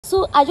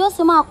So I just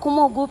say ma come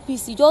on go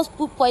piss. You just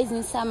put poison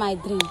inside my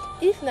drink.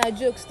 If na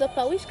joke, stop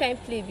her. Which kind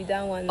play be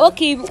that one?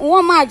 Okay,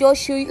 one man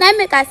just show you. Now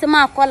make I say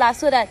ma call her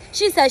so that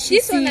she said she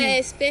this see. This one na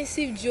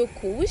expensive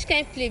joke. Which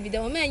kind play be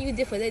that one? Man, you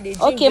there for that they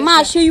drink. Okay,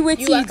 ma show you what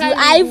you do.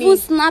 I even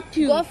snap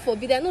you. God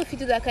forbid, I know if you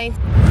do that kind.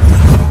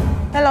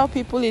 Hello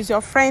people, it's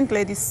your friend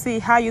Lady C.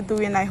 How you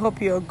doing? I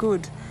hope you're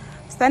good.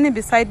 Standing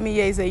beside me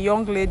here is a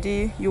young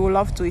lady you will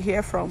love to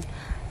hear from.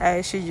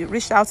 She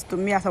reached out to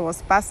me as I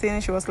was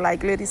passing. She was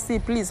like, Lady C,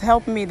 please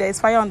help me. There is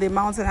fire on the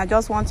mountain. I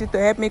just want you to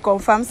help me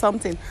confirm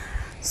something.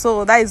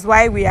 So that is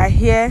why we are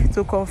here,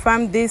 to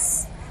confirm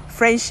this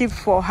friendship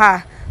for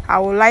her. I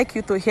would like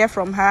you to hear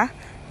from her.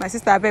 My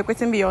sister, I beg, what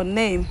be your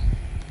name?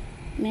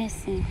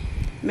 Mercy.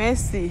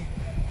 Mercy.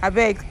 I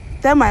beg,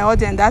 tell my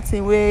audience that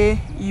thing where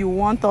you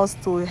want us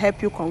to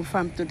help you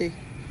confirm today.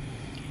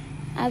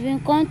 I've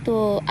been come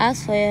to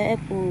ask for your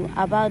help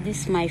about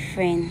this my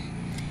friend.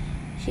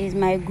 She's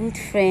my good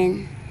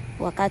friend.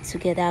 We work out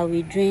together,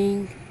 we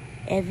drink,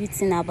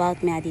 everything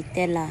about me I dey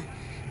tell her.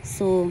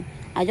 So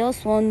I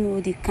just want to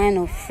know the kind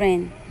of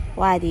friend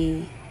why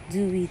they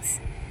do it.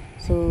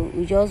 So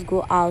we just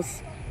go out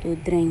to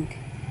drink.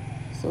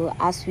 So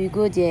as we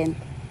go there,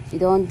 she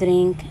don't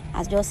drink.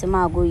 I just say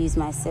I go use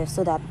myself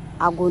so that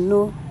I go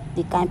know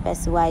the kind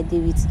person why I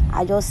do it.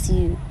 I just see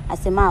you. I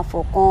say I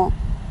for come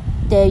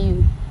tell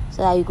you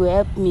so that you go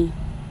help me.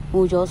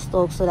 We'll just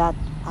talk so that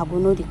I go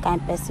know the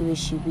kind person where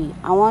she be.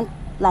 I want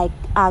like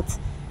act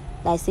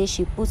like say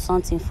she put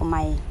something for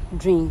my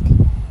drink.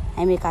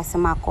 I make her say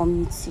I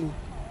come meet you.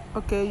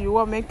 Okay, you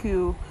want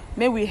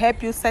may we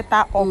help you set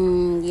her up?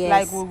 Yes.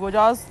 Like we will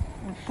just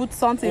put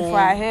something for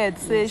her head,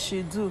 say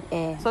she do,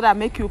 so that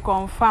make you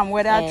confirm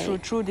whether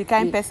true the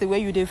kind person where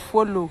you they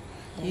follow.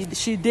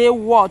 She dey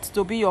what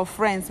to be your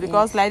friends,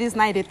 because like this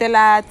now they tell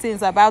her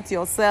things about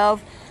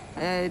yourself,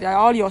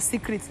 all your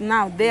secrets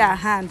now they are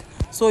hand.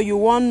 So you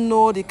won't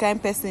know the kind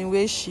person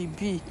where she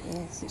be,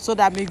 so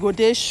that we go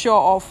dey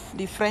sure of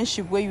the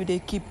friendship where you they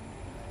keep.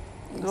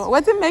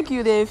 What to make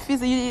you the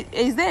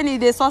is there any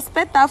they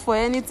suspect her for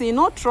anything? You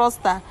not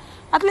trust her.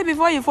 At least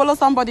before you follow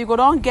somebody, you go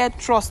don't get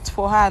trust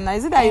for her. Now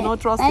is it that you don't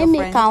trust your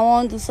friend? I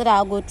want to so that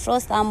I go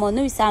trust her more.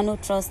 No, say I no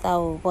trust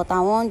her, but I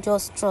want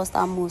just trust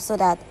her more so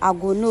that I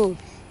go know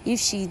if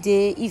she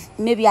dey, if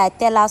maybe I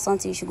tell her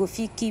something, she go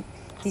feel keep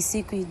the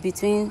secret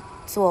between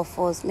two of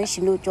us. Make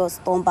she no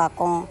just turn back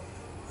on.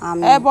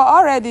 But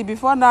already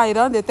before now, you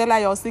don't they tell her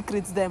your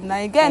secrets them. Now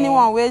you get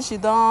anyone where she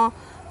don't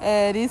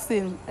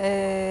listen,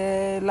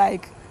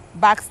 like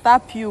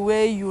backstab you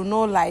where you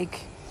know like.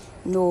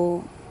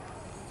 No,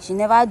 she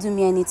never do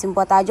me anything,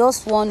 but I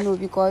just want to know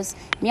because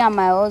me and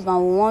my husband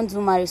we want to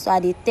marry, so I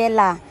dey tell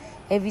her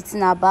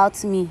everything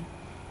about me,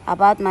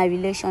 about my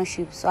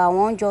relationship. So I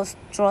want just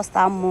trust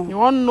her more. You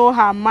want to know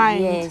her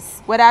mind,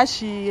 yes, whether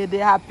she they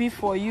happy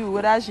for you,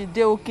 whether she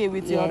they okay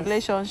with your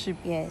relationship.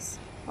 Yes.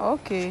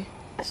 Okay.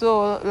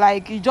 So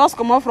like you just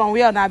come up from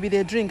where now be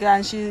the drink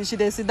and she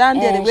they sit down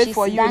there, they wait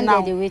for you now. She sit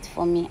down there, they wait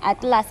for me.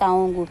 At last I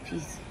won't go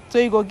peace. So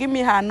you go give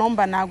me her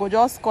number now, go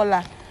just call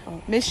her.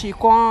 Okay. Make she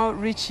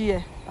come reach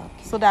here.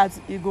 Okay. So that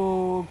you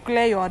go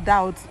clear your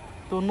doubts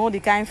to know the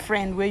kind of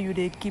friend where you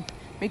they keep.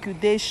 Make you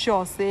dey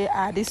sure say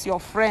this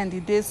your friend,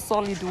 it is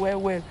solid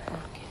well.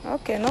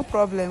 Okay, no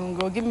problem.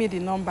 Go give me the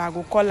number, I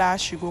go call her,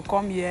 she go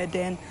come here,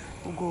 then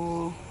we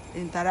go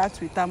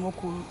interact with her, we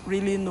could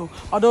really know.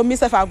 Although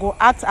myself I go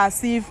act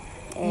as if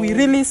we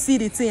really see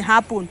the thing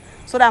happen,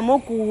 so that we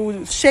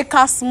could shake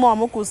her small,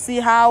 we could see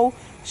how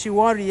she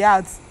won't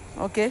react.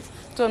 Okay,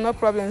 so no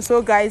problem.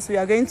 So guys, we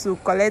are going to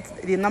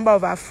collect the number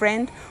of our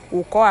friend.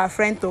 We'll call our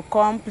friend to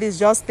come. Please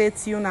just stay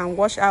tuned and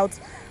watch out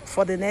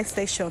for the next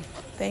section.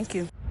 Thank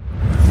you.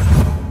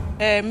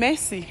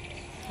 Mercy,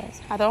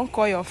 yes. I don't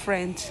call your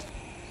friend.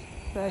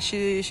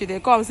 She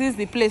they come since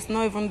the place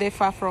not even that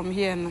far from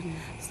here now.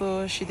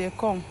 So she they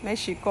come. Make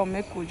she come.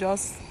 Make we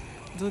just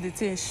do the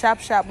thing sharp.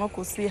 Make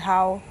we see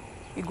how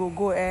it go.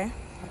 Okay.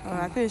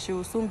 I think she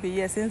will soon be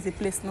here since the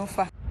place not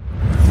far.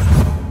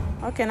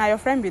 Okay, now your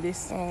friend be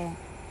this.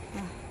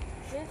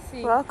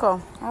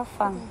 Welcome. Have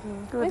fun.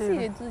 What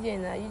you do there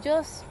now? You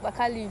just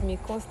can't leave me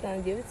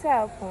constantly. What's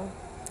happen?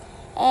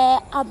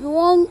 I be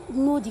want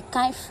know the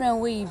kind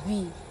friend where you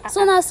be.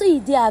 So now so you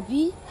dey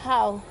abi.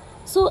 How?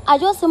 So I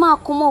just say I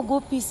come on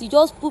go piss. You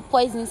just put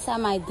poison inside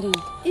my drink.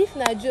 If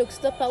na joke,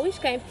 stop her. Which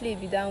kind play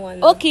be that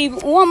one? Okay,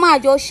 one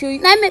man just show you.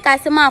 Now make I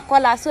say I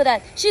call her so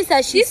that she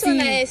said she this see. This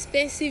one na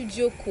expensive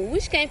joke.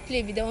 Which kind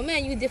play be that one?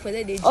 Man, you there for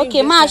that they drink.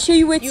 Okay, ma show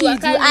you what you do.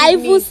 I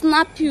even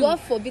snap you. God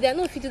forbid, I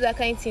know if you do that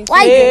kind of thing.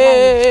 Why?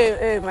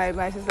 Hey,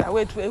 my sister.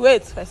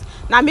 Wait first.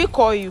 Now me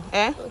call you,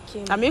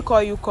 Okay. Now me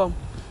call you come.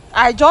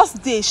 I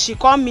just did. She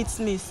come meet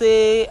me.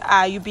 Say,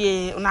 you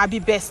be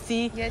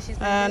bestie. Yeah, she's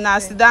my now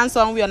sit down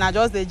somewhere and I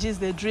just the gist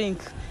the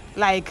drink.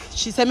 Like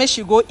she said, me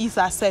she go eat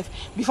herself.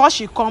 Before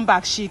she come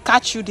back, she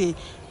catch you the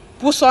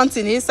put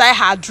something inside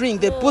her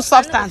drink. They put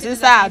substance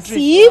inside her drink.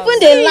 See, even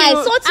the lie.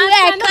 Something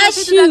where I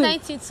catch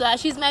you.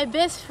 She's my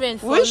best friend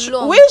for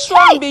long. Which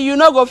one be you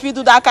no go fit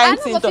do that kind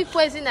thing? I no go fit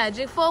poison her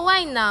drink. For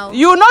why now?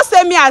 You not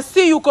say me I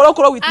see you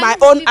koro with my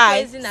own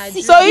eye.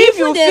 So if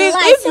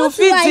you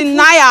fit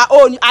deny her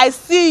own, I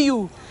see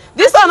you.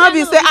 This one not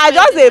be say I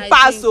just a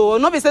pass, so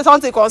not be say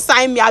something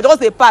consign me. I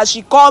just a pass.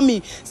 She call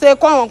me, say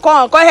come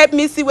help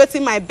me see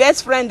wetin my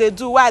best friend they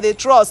do. Why they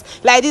trust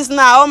like this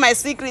now? All my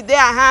secret they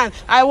are hand.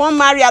 I won't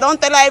marry. I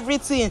don't tell her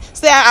everything.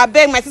 Say I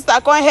beg my sister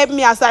come help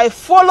me as I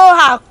follow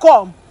her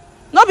come.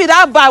 Not be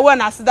that bad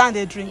when I sit down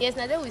they drink. Yes,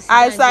 now they will sit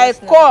as down I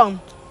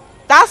come,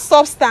 that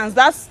substance,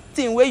 that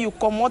thing where you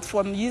come out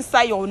from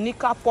inside your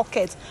knicker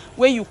pocket,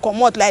 where you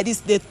come out like this,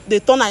 they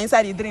turn her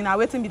inside the drink. Now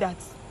waiting be that.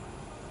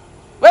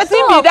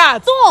 Waiting be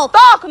that.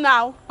 Talk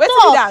now. Waiting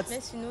be that.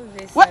 Messi, no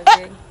vex.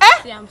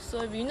 See, I'm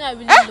sorry. You know I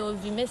really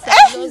love you. Messi,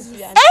 I love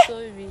you. I'm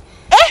sorry.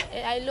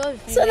 I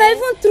love you. So not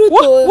even true to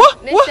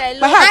Messi, I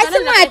love you. I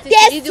say my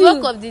test it's the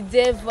work of the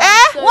devil.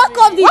 Work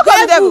of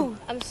the devil.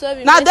 I'm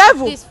sorry. Now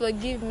devil. Please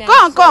forgive me.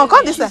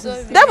 Come this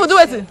side. Devil do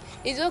it.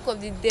 It's work of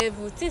the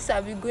devil. Things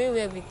have been going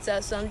well with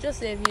her, so I'm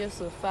just envious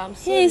so far. I'm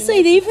sorry. Hey, so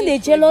even they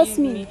jealous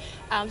me.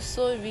 I'm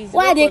sorry.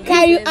 Why they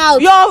carry you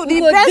out? Yo, the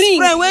best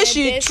friend when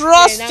she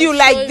trusts you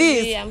like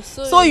this.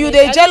 So you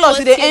they jealous,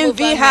 you they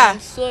envy her. I'm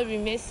sorry,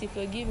 Messi,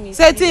 forgive me.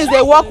 Say things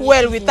they work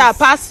well with her,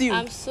 pass you.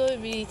 I'm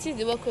sorry. Things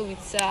they work well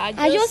with her.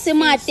 I just say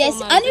my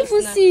test. I don't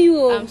even see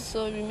you. I'm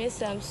sorry,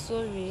 Messi. I'm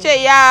sorry.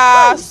 Say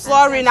yeah,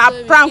 sorry. Now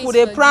prank would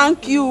they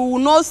prank you?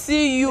 We no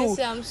see you.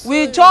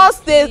 We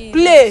just they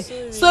play.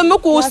 So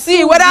make we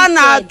see whether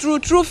na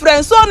true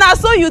friend. So now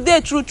so you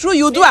dey true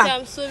you do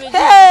am.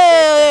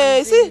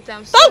 Hey, see,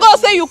 don't go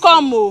say you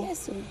come o.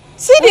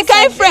 See the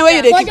kind friend where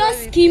you dey keep.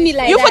 Just kill me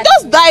like you that. For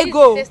just die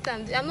go.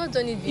 I'm not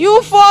done it before.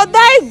 You for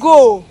die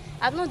go.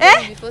 I've not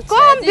done it before.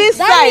 Come this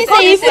That side. means Come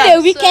say this you feel side.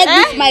 the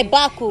wicked with my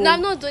back. No,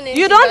 I'm not doing it.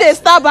 You don't dey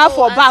stab her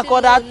for back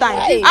all that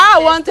time. I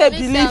want to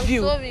believe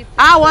you.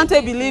 I want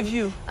to believe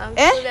you.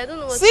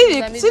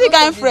 See the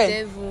kind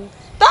friend.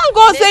 Thank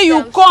God say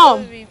you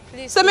come.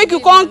 So make you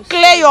come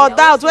clear your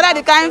doubts whether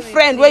the kind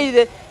friend where you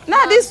dey.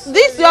 Now this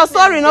your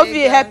sorry no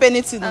fit help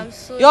anything.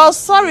 Your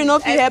sorry no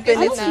fit help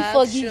anything.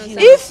 Forgive you.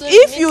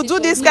 If you do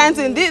this kind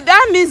of thing,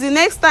 that means the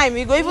next time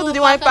you go even do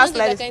the one pass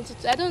like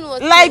this. I don't know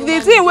what like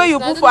the thing where you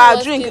put for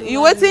her drink.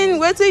 You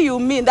waiting you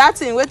mean that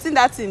thing. Waiting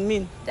that thing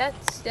mean. That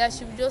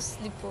should just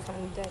sleep off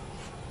and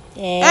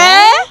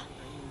die.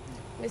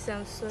 Miss,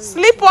 I'm sorry.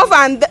 Sleep off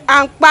and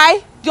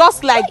kpai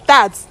just like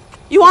that.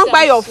 You won't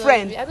buy your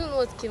friend. I don't know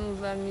what came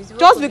over me.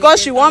 Just because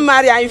she won't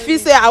marry and you feel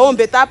say I won't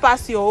better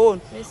pass your own.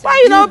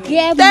 Why you not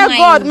tell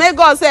God, make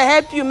God say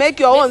help you make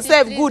your own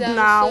self good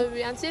now.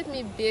 Sorry, and take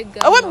me beg.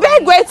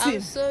 Beg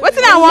waiting.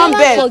 Waiting I want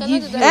beg.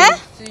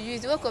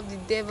 It's the work of the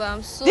devil.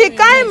 I'm sorry. The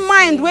kind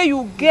mind where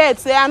you get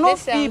say I not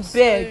feel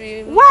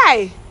beg.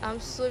 Why?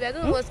 I'm sorry. I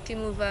don't know what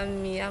came over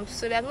me. I'm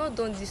sorry. I've not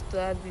done this to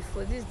her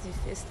before. This is the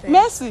first time.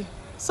 Mercy.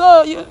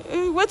 So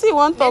what do you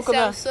want to talk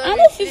about? I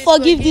don't feel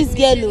forgive this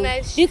girl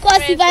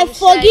because if I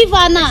forgive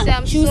her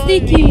now, she will still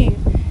kill me.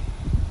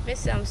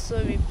 Mercy, I'm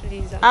sorry,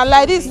 please. And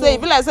like this, say,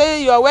 if like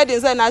say your wedding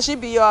say now she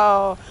be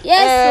your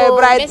Mercy,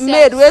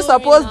 bridesmaid, we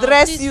supposed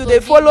dress you, they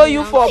follow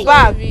you for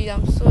back.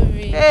 I'm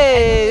sorry.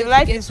 Hey,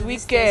 life is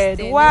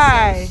wicked.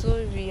 Why? I'm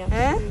sorry. I'm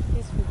sorry.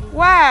 Please forgive me.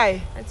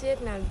 Why?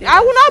 I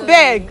will not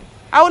beg.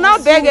 I will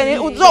not beg any.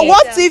 So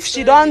what if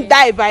she don't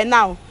die by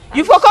now?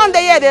 You for come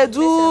there, they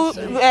do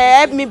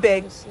help me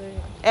beg.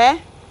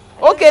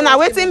 Okay, now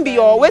waiting be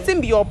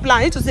your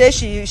plan. Need to say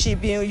she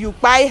be you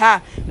buy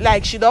her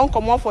like she don't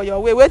come up for your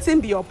way. Waiting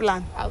be your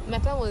plan. My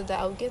plan was that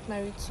I'll get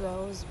married to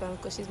her husband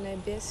because she's my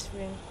best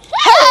friend.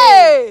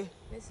 Hey!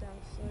 Yes, I'm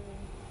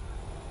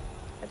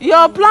sorry.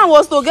 Your plan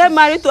was to get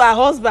married to her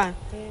husband.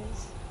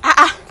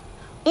 Yes.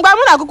 But I'm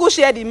not going to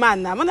share the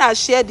man now. I'm going to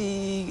share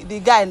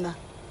the guy now.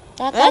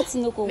 That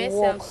no go Mercy,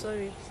 work. I'm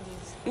sorry, please.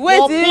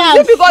 Wait,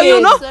 because you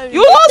know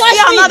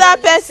see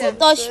another person.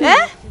 Touch me.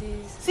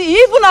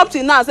 See, even up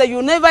till now, say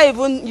you never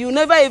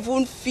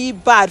even feel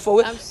bad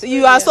for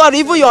you are sorry.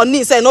 Even your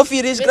niece say no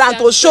feel reach ground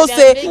to show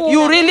say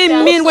you really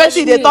mean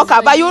wetin they talk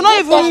about. You no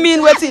even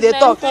mean wetin they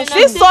talk.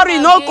 This sorry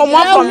no come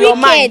out from your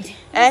mind.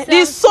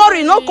 This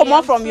sorry no come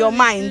out from your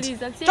mind.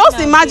 Just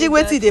imagine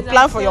wetin they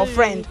plan for your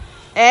friend.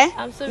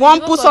 One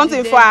put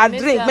something for her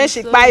drink, make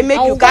she buy, make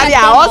you carry her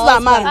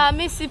husband man.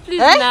 Mercy, please,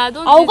 nah,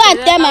 don't I will go and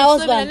tell my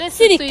husband.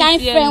 See the kind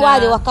friend why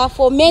they work out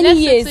for many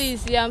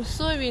years. I'm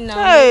sorry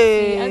now.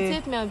 Hey. And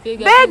take me and beg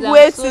her. Beg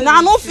waiting.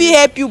 I no fit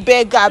help you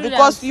beg her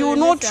because you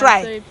no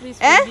try.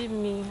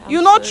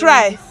 You no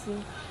try.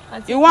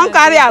 You won't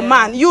carry a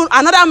man. You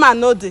another man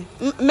no dey.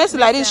 Mercy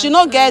like this, she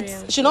no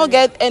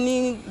get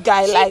any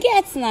guy like. She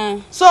gets now.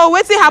 So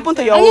wetin happen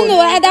to your own? I don't know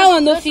whether that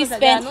one no fit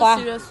spend for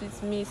her.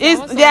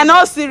 They are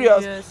not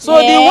serious. So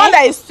the one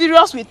that is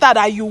serious with her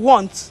that you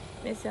want.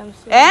 Mercy, I'm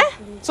sorry.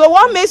 So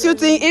what makes you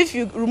think if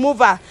you remove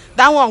her,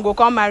 that one go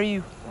come marry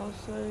you? I'm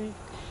sorry.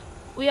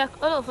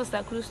 all of us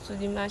are close to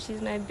the man.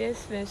 She's my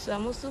best friend, so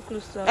I'm also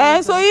close to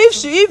her. So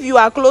if you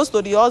are close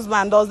to the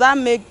husband, does that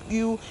make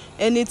you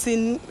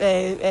anything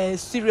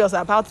serious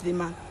about the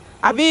man?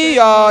 Abi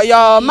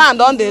your man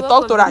don't they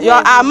talk to her?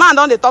 Your man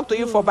don't they talk to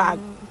you for bag?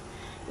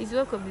 It's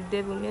work of the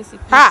devil, Mercy.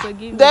 Please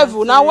forgive me.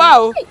 Devil now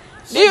wow.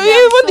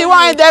 Even the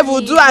one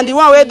devil do and the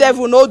one where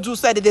devil no do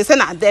said they say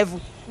na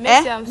devil.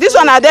 Mercy, This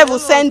one a devil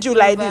send you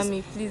like this.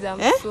 Please, I'm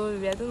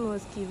sorry. I don't know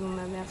what's giving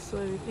me. I'm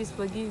sorry. Please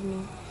forgive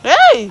me.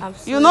 Hey,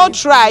 you no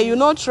try, you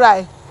no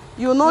try.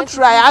 You no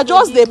try. I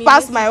just dey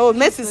pass my own.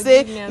 Mercy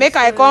say make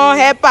I come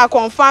help her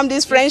confirm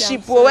this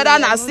friendship or whether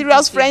na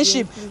serious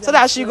friendship, so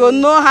that she go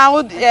know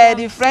how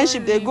the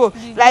friendship dey go.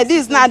 Like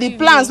this now, the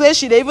plans where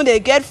she dey even dey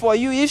get for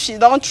you if she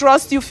don't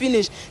trust you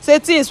finish. Say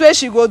things where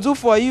she go do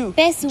for you.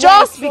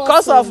 Just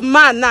because of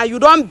man now you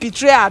don't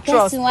betray her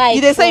trust.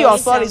 You dey say you're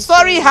sorry.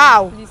 Sorry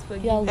how?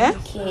 You're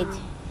wicked.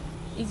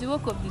 It's the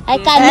work of the devil. I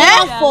can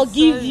never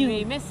forgive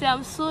you. Mercy,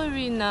 I'm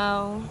sorry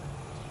now.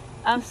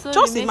 I'm sorry,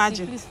 Just Mercy,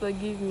 imagine. Please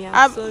forgive me.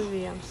 I'm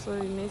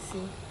sorry, Mercy.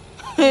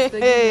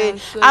 Hey,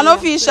 I no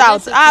fit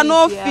shout. I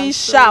no fit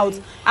shout.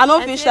 I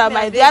no fit shout,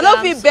 my dear. I no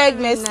fit beg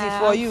Mercy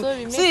for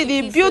you. See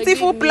the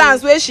beautiful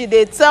plans where she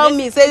dey tell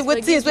me, say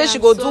what things where she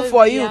go do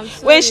for you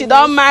when she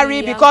don't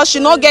marry because she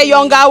no get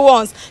younger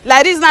ones.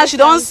 Like this now, she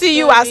don't see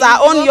you as her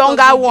own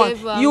younger one.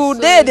 You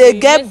they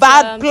get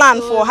bad plan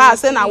for her,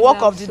 saying a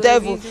work of the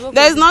devil.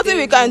 There is nothing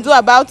we can do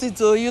about it.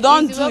 So you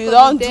don't do.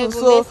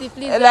 So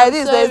like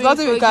this, there is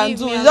nothing we can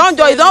do. You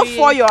don't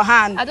fall your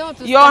hand.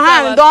 Your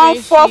hand don't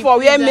fall for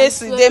where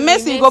Mercy. The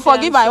Mercy go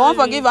forgive her. You won't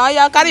forgive her.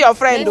 Yeah, carry your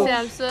friend though.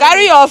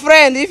 Carry your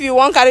friend if you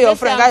want. Carry your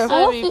friend.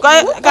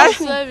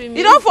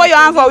 You don't fall your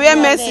hand for where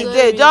Mercy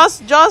dey.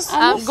 Just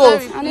go.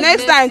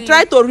 Next time,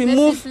 try to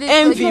remove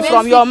envy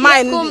from your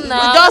mind.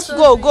 Just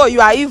go.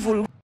 You are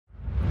evil.